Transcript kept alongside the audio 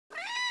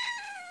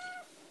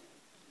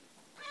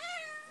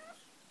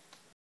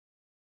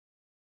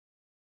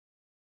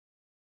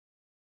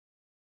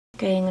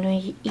Okay, I'm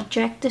going to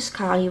eject this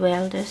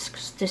Kalyway disk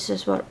because this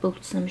is what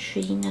boots the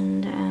machine,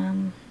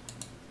 and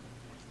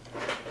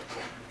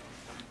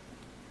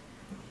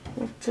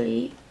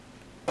hopefully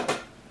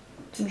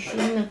the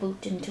machine will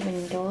boot into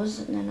Windows,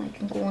 and then I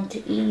can go on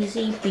to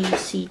easy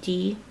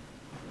BCD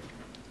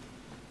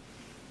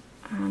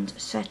and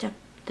set up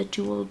the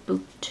dual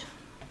boot.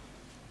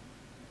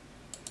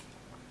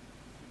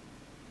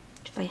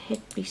 If I hit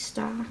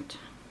restart,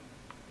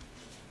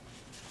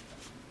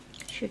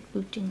 it should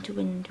boot into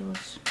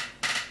Windows.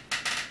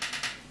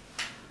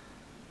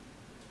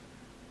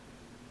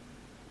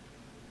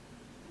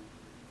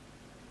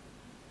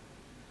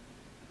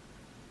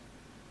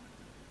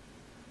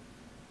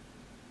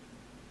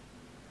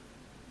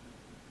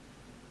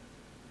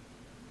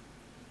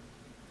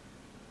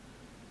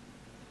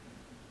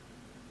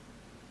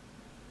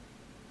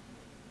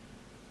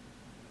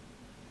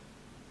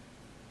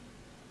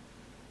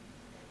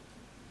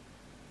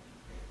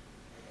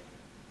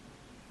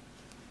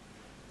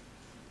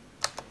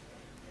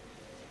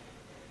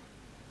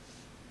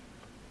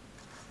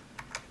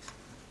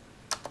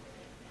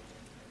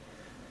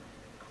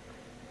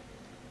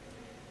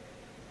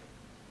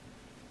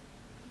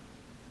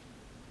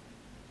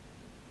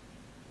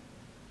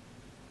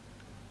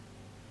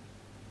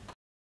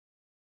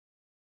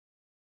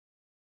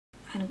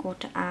 And go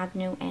to add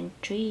new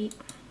entry.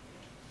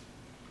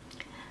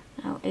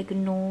 Now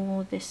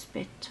ignore this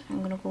bit. I'm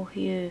going to go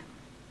here.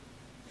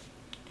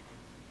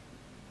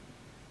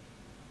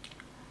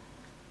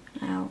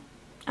 Now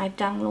I've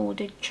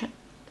downloaded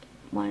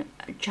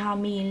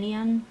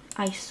Chameleon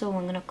ISO.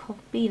 I'm going to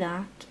copy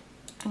that.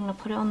 I'm going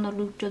to put it on the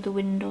root of the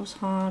Windows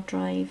hard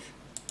drive.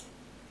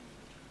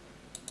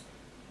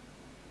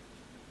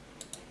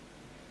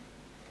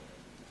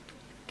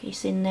 Okay,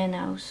 it's in there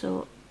now,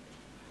 so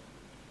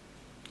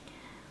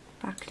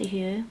back to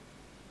here.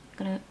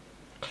 I'm going to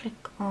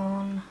click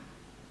on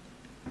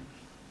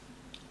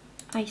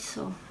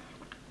ISO.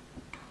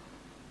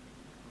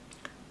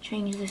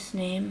 Change this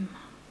name.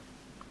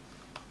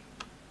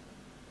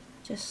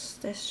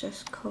 Let's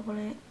just call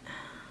it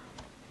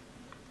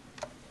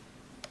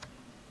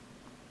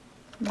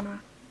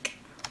Mac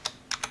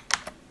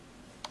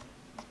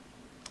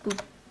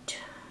Boot.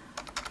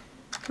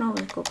 You can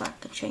always go back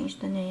to change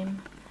the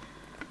name.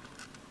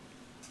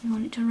 You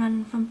want it to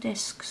run from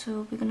disk,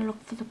 so we're going to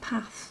look for the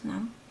path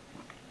now.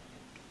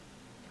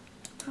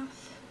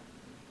 Path.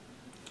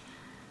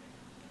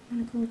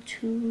 I'm going to go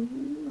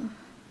to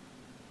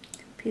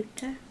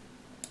computer.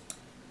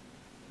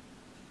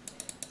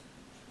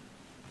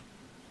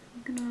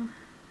 I'm going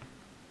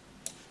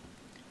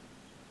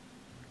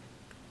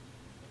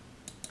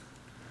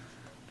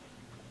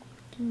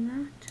to do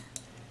that.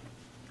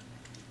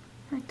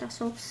 Right,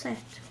 that's all set.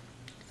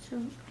 So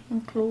I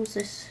can close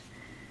this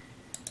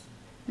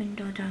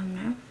window down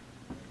now.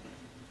 I'm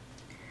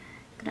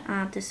going to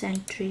add this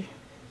entry.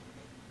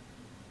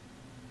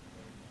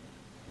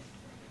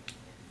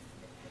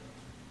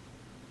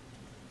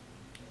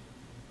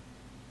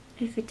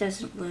 If it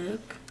doesn't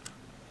work,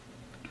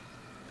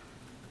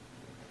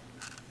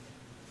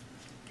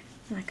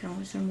 then I can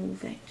always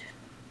remove it.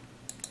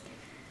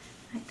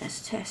 Right,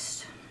 let's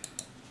test.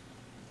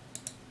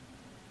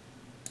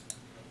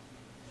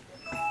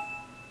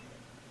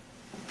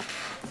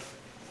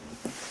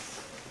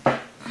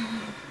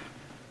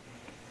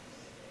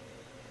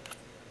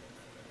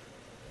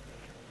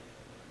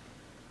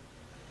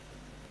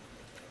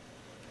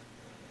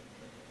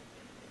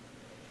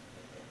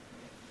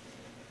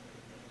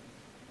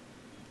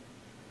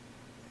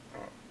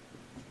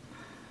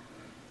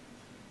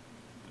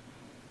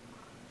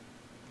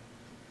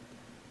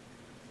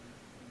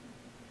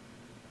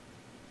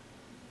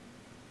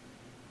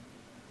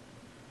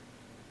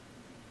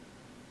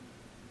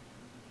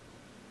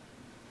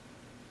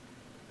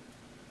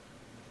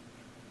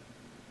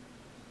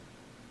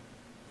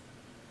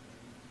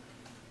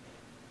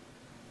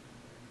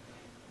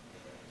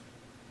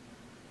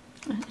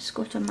 Let's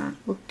go to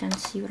MacBook and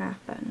see what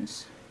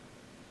happens.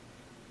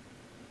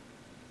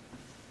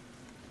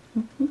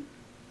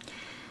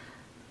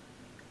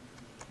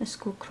 Let's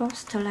go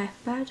across to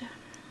Leopard.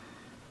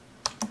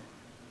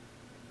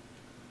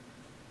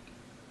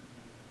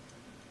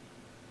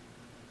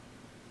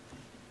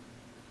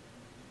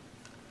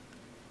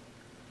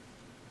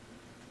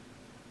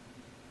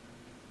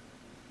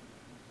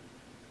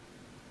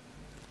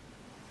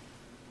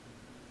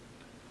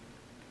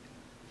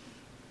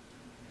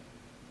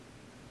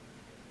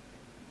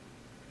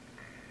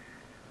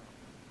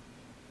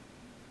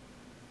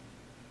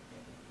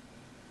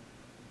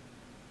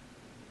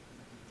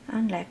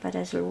 And Leopard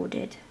has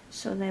loaded.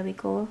 So there we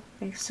go.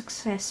 We've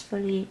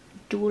successfully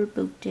dual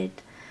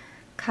booted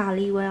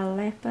Kalyway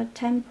Leopard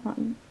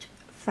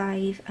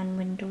 10.5 and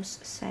Windows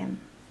 7.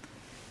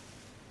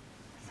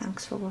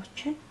 Thanks for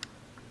watching.